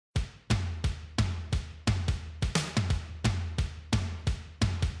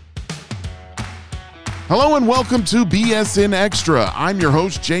Hello and welcome to BSN Extra. I'm your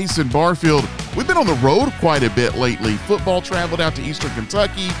host, Jason Barfield. We've been on the road quite a bit lately. Football traveled out to Eastern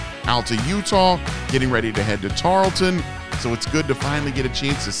Kentucky, out to Utah, getting ready to head to Tarleton. So it's good to finally get a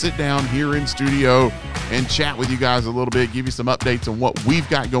chance to sit down here in studio and chat with you guys a little bit, give you some updates on what we've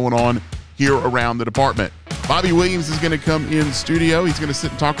got going on here around the department. Bobby Williams is going to come in studio. He's going to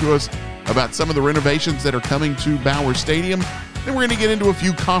sit and talk to us about some of the renovations that are coming to Bowers Stadium. Then we're going to get into a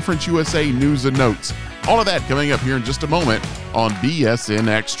few Conference USA news and notes. All of that coming up here in just a moment on BSN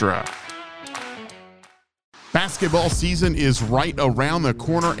Extra. Basketball season is right around the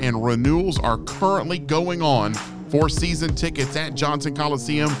corner, and renewals are currently going on for season tickets at Johnson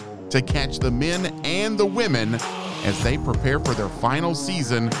Coliseum to catch the men and the women as they prepare for their final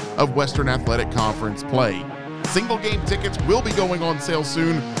season of Western Athletic Conference play. Single game tickets will be going on sale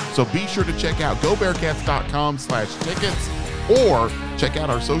soon, so be sure to check out GoBearcats.com/tickets or check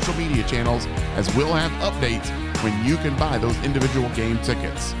out our social media channels as we'll have updates when you can buy those individual game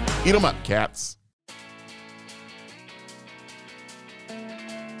tickets. Eat 'em up, Cats.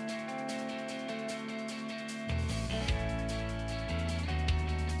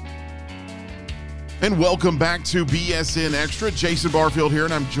 And welcome back to BSN Extra. Jason Barfield here,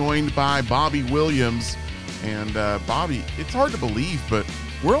 and I'm joined by Bobby Williams. And Bobby, it's hard to believe, but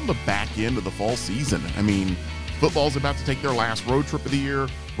we're on the back end of the fall season. I mean, football's about to take their last road trip of the year.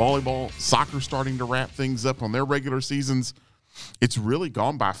 Volleyball, soccer starting to wrap things up on their regular seasons. It's really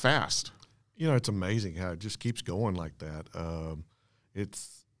gone by fast. You know, it's amazing how it just keeps going like that.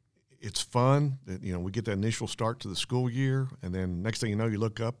 It's fun that, you know, we get that initial start to the school year, and then next thing you know, you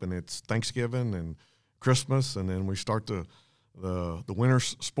look up and it's Thanksgiving and Christmas, and then we start the winter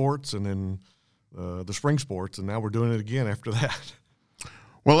sports and then the spring sports, and now we're doing it again after that.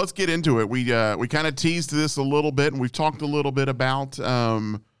 Well, let's get into it. We kind of teased this a little bit, and we've talked a little bit about,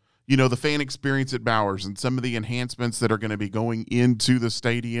 the fan experience at Bowers and some of the enhancements that are going to be going into the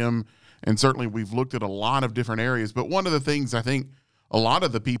stadium. And certainly we've looked at a lot of different areas. But one of the things I think a lot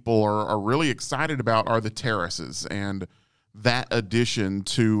of the people are really excited about are the terraces and that addition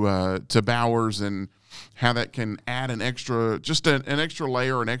to Bowers and how that can add an extra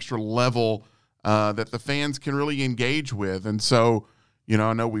layer, an extra level that the fans can really engage with. And so,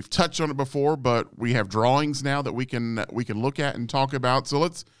 I know we've touched on it before, but we have drawings now that we can look at and talk about. So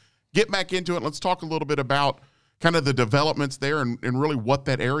let's get back into it. Let's talk a little bit about kind of the developments there and really what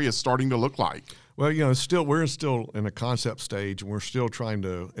that area is starting to look like. Well, we're still in a concept stage, and we're still trying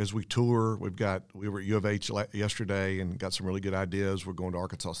to, as we tour, we were at U of H yesterday and got some really good ideas. We're going to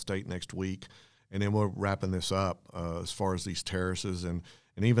Arkansas State next week, and then we're wrapping this up as far as these terraces and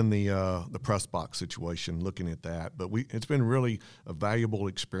even the press box situation, looking at that. But it's been really a valuable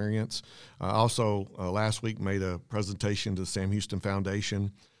experience. Also, last week made a presentation to the Sam Houston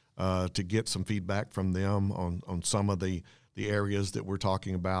Foundation to get some feedback from them on some of the areas that we're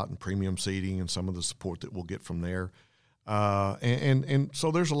talking about and premium seating and some of the support that we'll get from there. And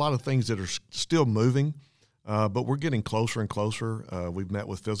so there's a lot of things that are still moving, but we're getting closer and closer. We've met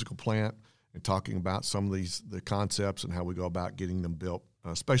with Physical Plant and talking about some of the concepts and how we go about getting them built,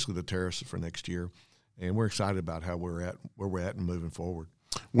 especially the terraces for next year. And we're excited about where we're at and moving forward.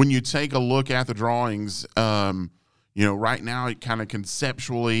 When you take a look at the drawings, right now it kind of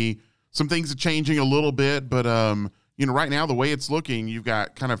conceptually, some things are changing a little bit, but, right now the way it's looking, you've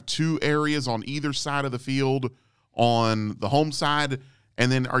got kind of two areas on either side of the field on the home side. And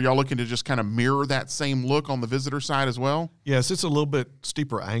then are y'all looking to just kind of mirror that same look on the visitor side as well? Yes, it's a little bit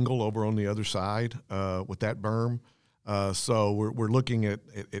steeper angle over on the other side with that berm. So we're looking at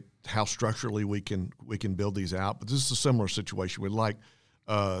how structurally we can build these out. But this is a similar situation. We'd like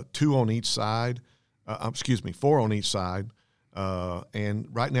 4 on each side. And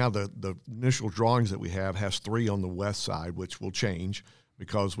right now the initial drawings that we have has 3 on the west side, which will change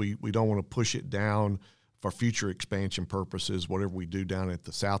because we don't want to push it down for future expansion purposes, whatever we do down at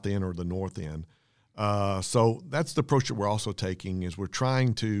the south end or the north end. So that's the approach that we're also taking, is we're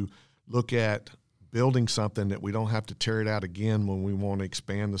trying to look at building something that we don't have to tear it out again when we want to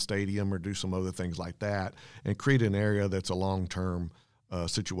expand the stadium or do some other things like that, and create an area that's a long-term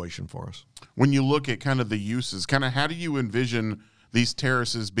situation for us. When you look at kind of the uses, kind of how do you envision these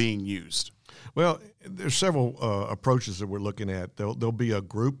terraces being used? Well, there's several approaches that we're looking at. There'll be a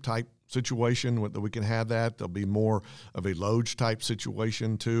group type situation that we can have that. There'll be more of a loge type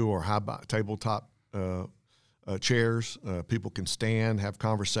situation too, or high tabletop chairs. People can stand, have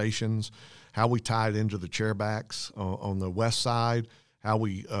conversations. How we tie it into the chair backs on the west side. How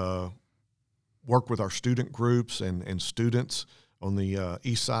we work with our student groups and students on the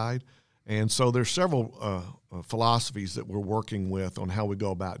east side. And so there's several philosophies that we're working with on how we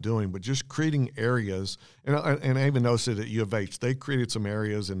go about doing, but just creating areas. And I even noticed it at U of H. They created some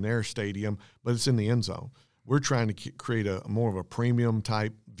areas in their stadium, but it's in the end zone. We're trying to create a more of a premium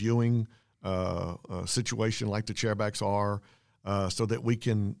type viewing situation like the chairbacks are, so that we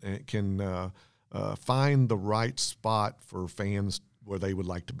can find the right spot for fans where they would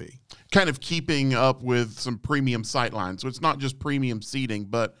like to be. Kind of keeping up with some premium sightlines. So it's not just premium seating,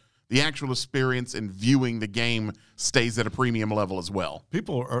 but the actual experience and viewing the game stays at a premium level as well.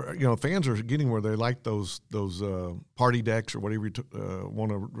 People are, fans are getting where they like those party decks or whatever you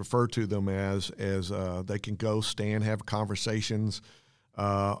want to refer to them as they can go stand, have conversations,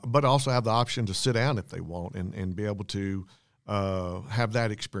 but also have the option to sit down if they want and be able to have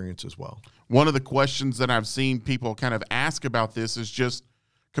that experience as well. One of the questions that I've seen people kind of ask about this is just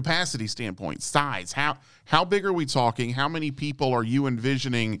capacity standpoint, size. How big are we talking? How many people are you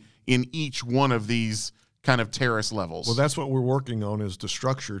envisioning in each one of these kind of terrace levels? Well, that's what we're working on is the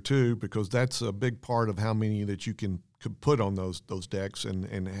structure too, because that's a big part of how many that you can put on those decks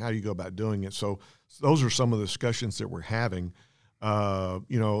and how you go about doing it. So those are some of the discussions that we're having.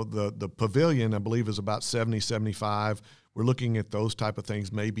 The pavilion, I believe, is about 70, 75. We're looking at those type of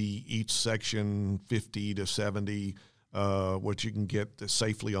things, maybe each section 50 to 70, what you can get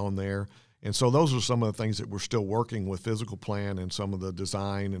safely on there. And so those are some of the things that we're still working with physical plan and some of the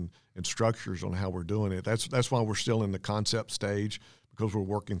design and structures on how we're doing it. That's why we're still in the concept stage, because we're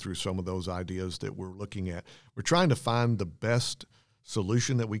working through some of those ideas that we're looking at. We're trying to find the best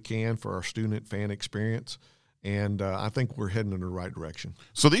solution that we can for our student fan experience. And I think we're heading in the right direction.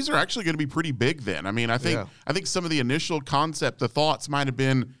 So these are actually going to be pretty big then. I mean, I think some of the initial concept, the thoughts might have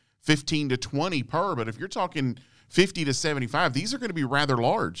been 15 to 20 per, but if you're talking 50 to 75, these are going to be rather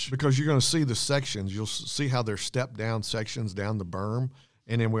large. Because you're going to see the sections. You'll see how they're stepped down sections down the berm,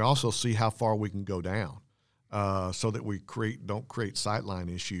 and then we also see how far we can go down so that we don't create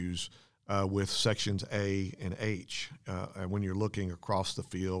sightline issues with sections A and H when you're looking across the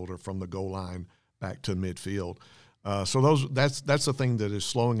field or from the goal line back to midfield. So that's the thing that is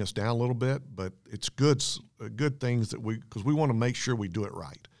slowing us down a little bit, but it's good things because we want to make sure we do it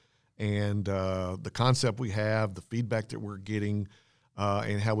right. And the concept we have, the feedback that we're getting,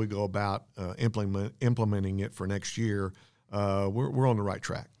 and how we go about implementing it for next year, we're on the right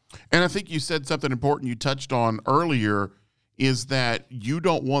track. And I think you said something important you touched on earlier is that you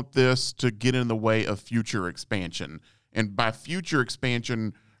don't want this to get in the way of future expansion. And by future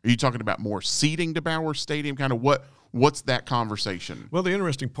expansion, are you talking about more seating to Bowers Stadium? Kind of what's that conversation? Well, the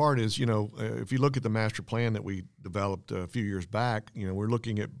interesting part is, if you look at the master plan that we developed a few years back, we're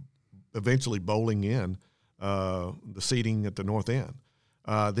looking at eventually bowling in the seating at the north end.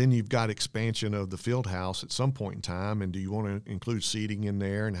 Then you've got expansion of the field house at some point in time, and do you want to include seating in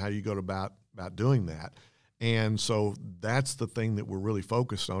there, and how do you go about doing that? And so that's the thing that we're really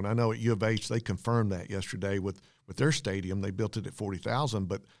focused on. I know at U of H they confirmed that yesterday with their stadium. They built it at 40,000,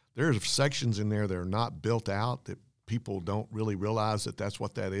 but there's sections in there that are not built out that people don't really realize that that's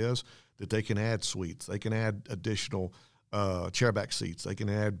what that is, that they can add suites. They can add additional chairback seats. They can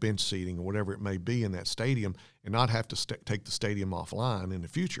add bench seating or whatever it may be in that stadium and not have to take the stadium offline in the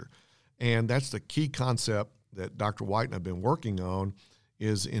future. And that's the key concept that Dr. White and I have been working on,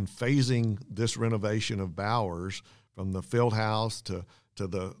 is in phasing this renovation of Bowers from the field house to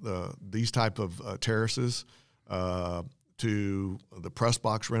these type of terraces, to the press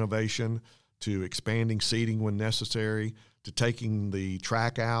box renovation, to expanding seating when necessary, to taking the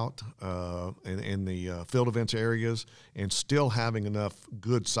track out and the field events areas, and still having enough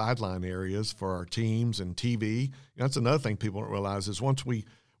good sideline areas for our teams and TV. That's another thing people don't realize is once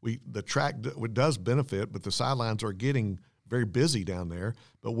the track does benefit, but the sidelines are getting very busy down there,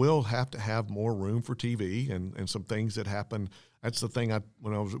 but we'll have to have more room for TV and some things that happen. That's the thing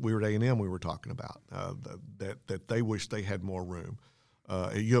we were at A&M we were talking about, that they wish they had more room.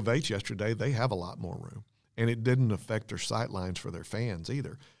 At U of H yesterday, they have a lot more room, and it didn't affect their sight lines for their fans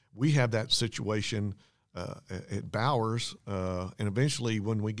either. We have that situation at Bowers, and eventually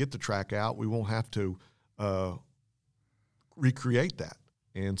when we get the track out, we won't have to recreate that.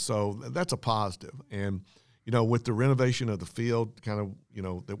 And so that's a positive. And with the renovation of the field, kind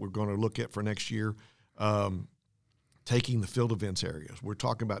of, that we're going to look at for next year, taking the field events areas, we're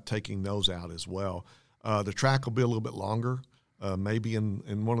talking about taking those out as well. The track will be a little bit longer, maybe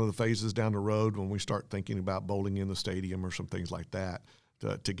in one of the phases down the road when we start thinking about bowling in the stadium or some things like that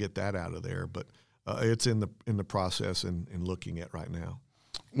to get that out of there. But it's in the process and looking at right now.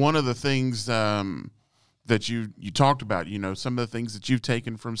 One of the things that you talked about, some of the things that you've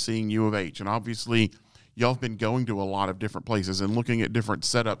taken from seeing U of H, and obviously y'all have been going to a lot of different places and looking at different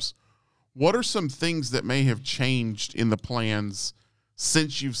setups. what are some things that may have changed in the plans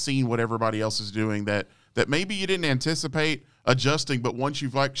since you've seen what everybody else is doing that maybe you didn't anticipate adjusting, but once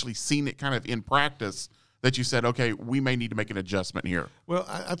you've actually seen it kind of in practice, that you said, okay, we may need to make an adjustment here? Well,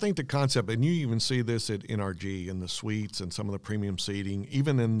 I think the concept, and you even see this at NRG in the suites and some of the premium seating,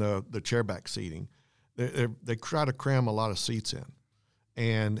 even in the chairback seating, they try to cram a lot of seats in,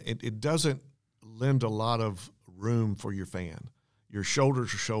 and it doesn't lend a lot of room for your fan. Your shoulder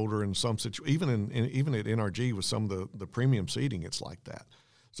to shoulder in some situations, even at NRG with some of the premium seating, it's like that.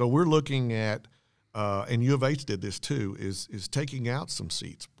 So we're looking at, and U of H did this too, is taking out some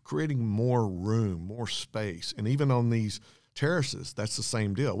seats, creating more room, more space. And even on these terraces, that's the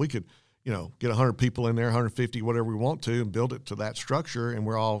same deal. We could, get 100 people in there, 150, whatever we want to, and build it to that structure, and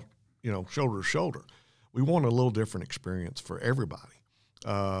we're all, shoulder to shoulder. We want a little different experience for everybody.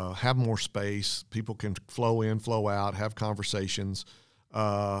 Have more space. People can flow in, flow out, have conversations,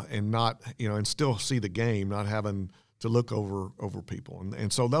 and not, and still see the game, not having to look over people.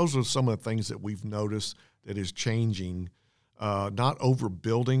 And so those are some of the things that we've noticed that is changing, not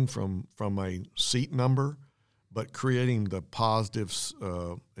overbuilding from a seat number, but creating the positive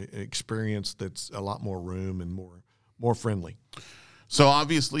experience that's a lot more room and more friendly. So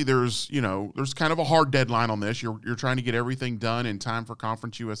obviously there's kind of a hard deadline on this. You're trying to get everything done in time for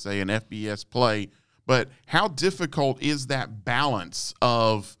Conference USA and FBS play. But how difficult is that balance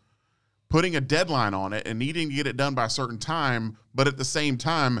of putting a deadline on it and needing to get it done by a certain time, but at the same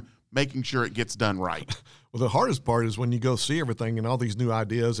time making sure it gets done right? Well, the hardest part is when you go see everything and all these new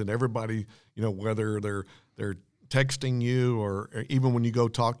ideas, and everybody, whether they're texting you or even when you go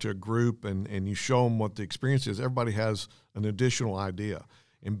talk to a group and you show them what the experience is, everybody has an additional idea,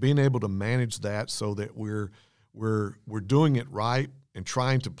 and being able to manage that so that we're doing it right and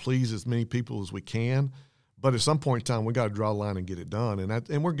trying to please as many people as we can. But at some point in time, we got to draw a line and get it done,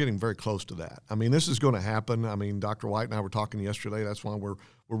 and we're getting very close to that. I mean, this is going to happen. I mean, Dr. White and I were talking yesterday. That's why we're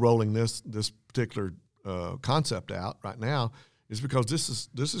rolling this particular concept out right now, is because this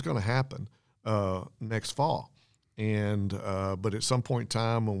is going to happen next fall. And but at some point in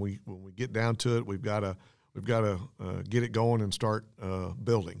time, when we get down to it, we've got to get it going and start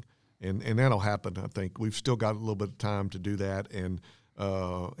building, and that'll happen. I think we've still got a little bit of time to do that, and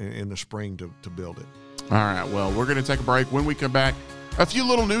in the spring to build it. All right. Well, we're going to take a break. When we come back, a few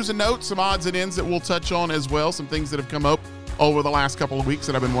little news and notes, some odds and ends that we'll touch on as well, some things that have come up over the last couple of weeks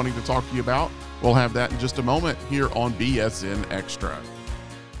that I've been wanting to talk to you about. We'll have that in just a moment here on BSN Extra.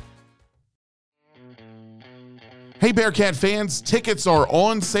 Hey, Bearcat fans, tickets are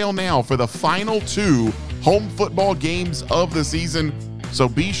on sale now for the final 2 home football games of the season. So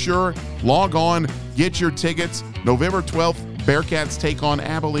be sure, log on, get your tickets. November 12th, Bearcats take on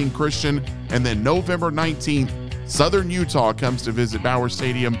Abilene Christian. And then November 19th, Southern Utah comes to visit Bowers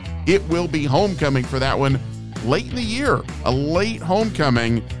Stadium. It will be homecoming for that one late in the year, a late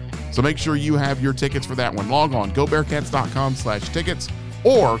homecoming. So make sure you have your tickets for that one. Log on, gobearcats.com/tickets,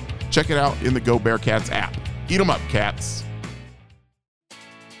 or check it out in the Go Bearcats app. Eat 'em up, Cats.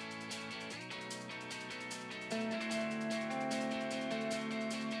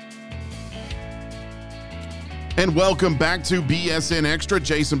 And welcome back to BSN Extra.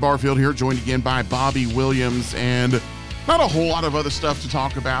 Jason Barfield here, joined again by Bobby Williams, and not a whole lot of other stuff to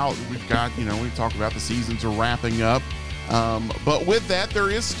talk about. We've got, we talk about the seasons are wrapping up. But with that, there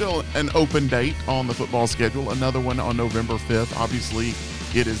is still an open date on the football schedule, another one on November 5th. Obviously,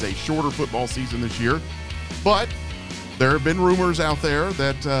 it is a shorter football season this year, but there have been rumors out there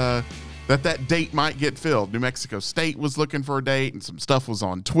that that date might get filled. New Mexico State was looking for a date, and some stuff was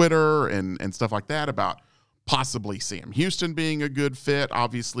on Twitter and stuff like that about possibly Sam Houston being a good fit.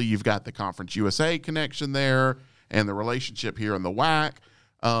 Obviously, you've got the Conference USA connection there and the relationship here in the WAC.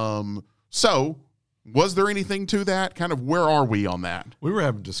 So was there anything to that? Kind of where are we on that? We were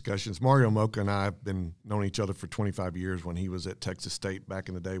having discussions. Mario Mocha and I have been knowing each other for 25 years when he was at Texas State back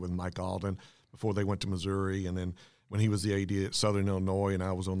in the day with Mike Alden before they went to Missouri, and then when he was the AD at Southern Illinois and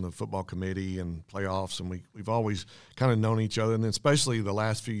I was on the football committee and playoffs, and we've always kind of known each other, and then especially the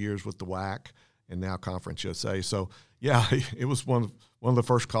last few years with the WAC and now Conference USA. So, yeah, it was one of the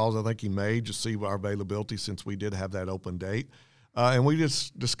first calls I think he made, just see our availability since we did have that open date. And we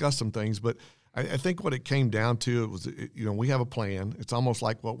just discussed some things. But I think what it came down to, it was, we have a plan. It's almost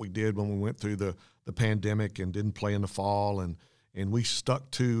like what we did when we went through the pandemic and didn't play in the fall. And we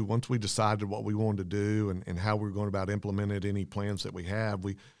stuck to, once we decided what we wanted to do and how we were going about implementing any plans that we have,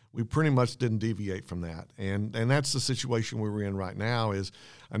 we pretty much didn't deviate from that. And that's the situation we were in right now. Is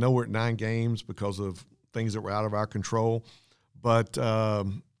I know we're at 9 games because of things that were out of our control, but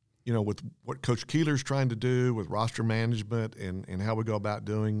with what Coach Keeler's trying to do with roster management and how we go about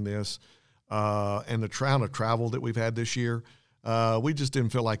doing this, and the round of travel that we've had this year, we just didn't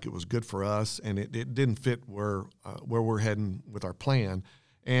feel like it was good for us, and it didn't fit where we're heading with our plan.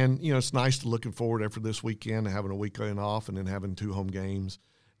 And, it's nice to looking forward after this weekend to having a weekend off and then having 2 home games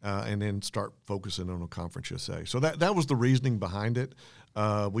and then start focusing on a Conference USA. So that was the reasoning behind it.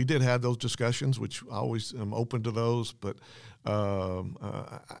 We did have those discussions, which I always am open to those, but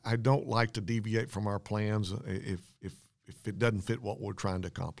I don't like to deviate from our plans if it doesn't fit what we're trying to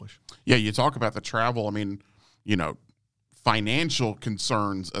accomplish. Yeah, you talk about the travel. I mean, financial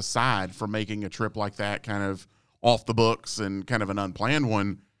concerns aside for making a trip like that kind of off the books and kind of an unplanned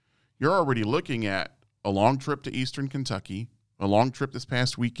one, you're already looking at a long trip to Eastern Kentucky, a long trip this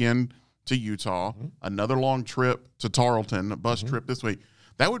past weekend to Utah, another long trip to Tarleton, a bus trip this week.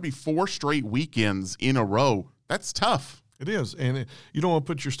 That would be 4 straight weekends in a row. That's tough. It is, and you don't want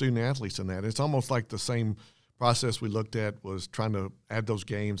to put your student athletes in that. It's almost like the same process we looked at was trying to add those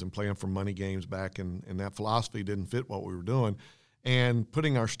games and play them for money games back, and that philosophy didn't fit what we were doing. And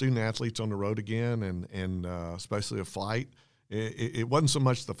putting our student athletes on the road again, and especially a flight, it wasn't so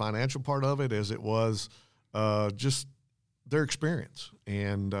much the financial part of it as it was just their experience.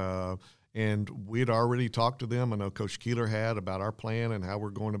 And we had already talked to them. I know Coach Keeler had about our plan and how we're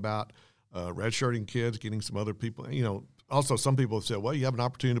going about redshirting kids, getting some other people. Also some people have said, well, you have an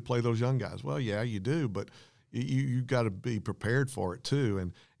opportunity to play those young guys. Well, yeah, you do, but you got to be prepared for it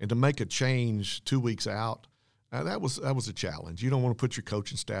too. And to make a change 2 weeks out, that was a challenge. You don't want to put your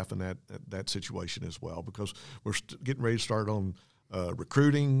coaching staff in that situation as well, because we're getting ready to start on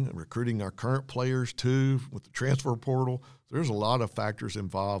recruiting our current players too with the transfer portal. So there's a lot of factors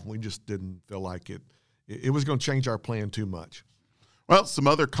involved. We just didn't feel like it was going to change our plan too much. Well, some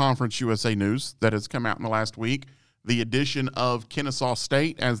other Conference USA news that has come out in the last week: the addition of Kennesaw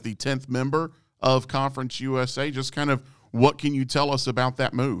State as the 10th member of Conference USA. Just kind of what can you tell us about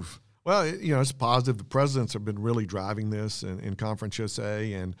that move? Well, it's positive. The presidents have been really driving this in Conference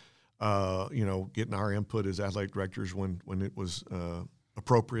USA, and getting our input as athletic directors when it was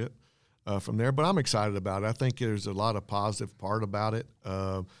appropriate from there. But I'm excited about it. I think there's a lot of positive part about it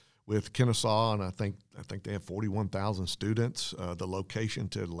with Kennesaw, and I think they have 41,000 students. The location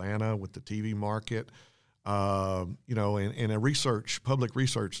to Atlanta with the TV market, and a public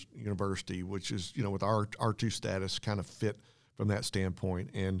research university, which is with our R2 status, kind of fit from that standpoint.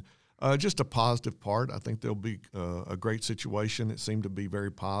 And just a positive part. I think there'll be a great situation. It seemed to be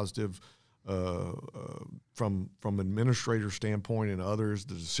very positive from administrator standpoint and others,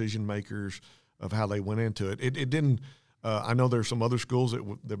 the decision makers, of how they went into it. It didn't. I know there's some other schools that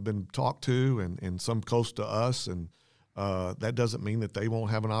have been talked to, and some close to us, and that doesn't mean that they won't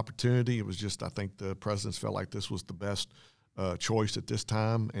have an opportunity. It was just, I think the presidents felt like this was the best choice at this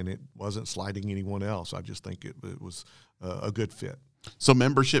time, and it wasn't slighting anyone else. I just think it was a good fit. So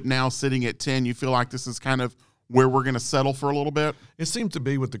membership now sitting at 10, you feel like this is kind of where we're going to settle for a little bit? It seems to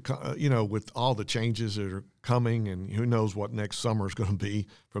be with with all the changes that are coming, and who knows what next summer is going to be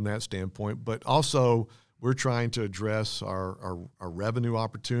from that standpoint. But also, we're trying to address our revenue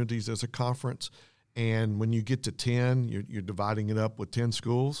opportunities as a conference. And when you get to 10, you're dividing it up with 10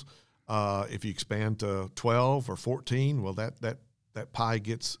 schools. If you expand to 12 or 14, well, that pie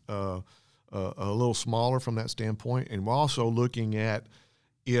gets a little smaller from that standpoint. And we're also looking at,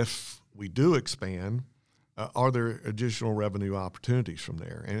 if we do expand, are there additional revenue opportunities from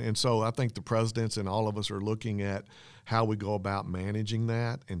there? And so I think the presidents and all of us are looking at how we go about managing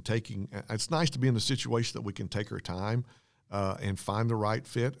that and taking – it's nice to be in the situation that we can take our time and find the right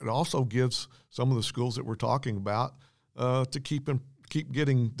fit. It also gives some of the schools that we're talking about to keep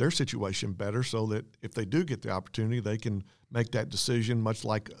getting their situation better, so that if they do get the opportunity, they can make that decision, much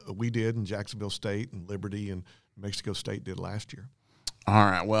like we did in Jacksonville State and Liberty and Mexico State did last year. All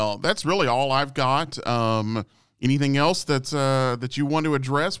right. Well, that's really all I've got. Anything else that you want to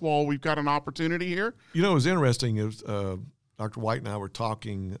address while we've got an opportunity here? It was interesting. It was, Dr. White and I were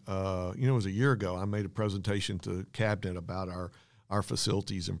talking, it was a year ago. I made a presentation to Cabinet about our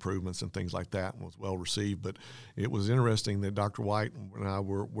facilities improvements and things like that, and was well received. But it was interesting that Dr. White and I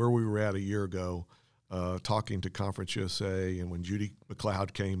were where we were at a year ago, talking to Conference USA, and when Judy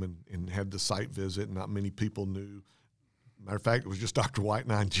McLeod came and had the site visit, and not many people knew. Matter of fact, it was just Dr. White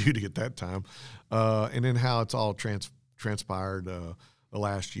and I and Judy at that time. And then how it's all transpired the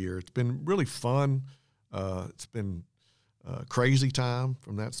last year. It's been really fun. It's been a crazy time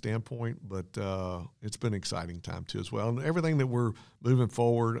from that standpoint, but it's been an exciting time too as well. And everything that we're moving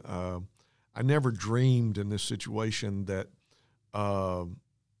forward, I never dreamed in this situation that the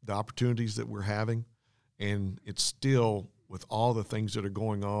opportunities that we're having, and it's still, with all the things that are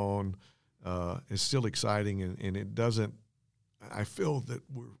going on, it's still exciting, and it doesn't – I feel that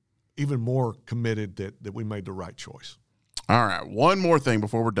even more committed that we made the right choice. All right, one more thing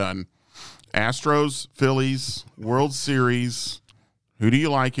before we're done. Astros, Phillies, World Series. Who do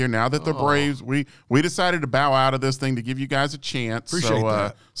you like here? Now that the Braves, we decided to bow out of this thing to give you guys a chance. Appreciate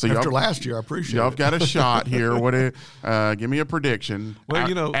that. So after last year, I appreciate y'all it. Y'all got a shot here. Give me a prediction. Well,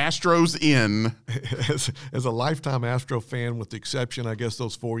 Astros in. As a lifetime Astro fan, with the exception, I guess,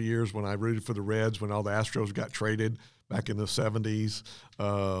 those 4 years when I rooted for the Reds, when all the Astros got traded back in the 70s,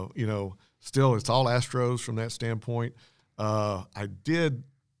 still it's all Astros from that standpoint.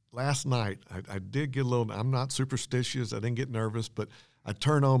 Last night, I did get a little – I'm not superstitious. I didn't get nervous, but I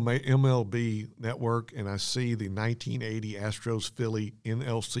turn on my MLB network and I see the 1980 Astros-Philly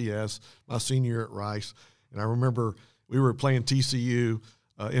NLCS, my senior year at Rice. And I remember we were playing TCU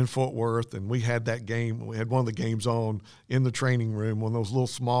in Fort Worth, and we had that game. We had one of the games on in the training room, one of those little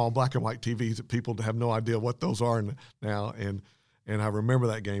small black and white TVs that people have no idea what those are now. And I remember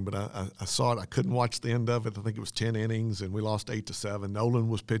that game, but I saw it. I couldn't watch the end of it. I think it was 10 innings, and we lost 8-7. Nolan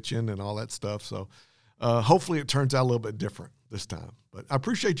was pitching and all that stuff. So hopefully it turns out a little bit different this time. But I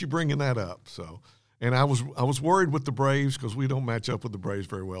appreciate you bringing that up. And I was worried with the Braves because we don't match up with the Braves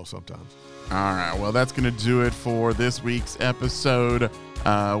very well sometimes. All right, well, that's going to do it for this week's episode.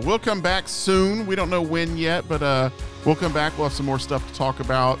 We'll come back soon. We don't know when yet, but we'll come back. We'll have some more stuff to talk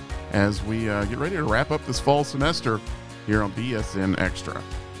about as we get ready to wrap up this fall semester here on BSN Extra.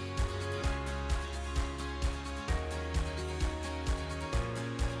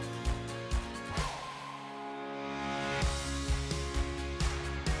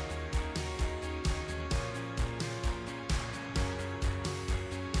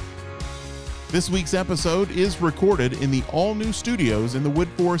 This week's episode is recorded in the all-new studios in the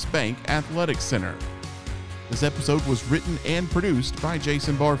Woodforest Bank Athletics Center. This episode was written and produced by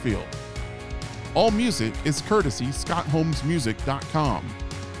Jason Barfield. All music is courtesy ScottHolmesMusic.com.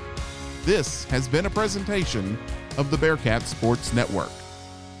 This has been a presentation of the Bearcat Sports Network.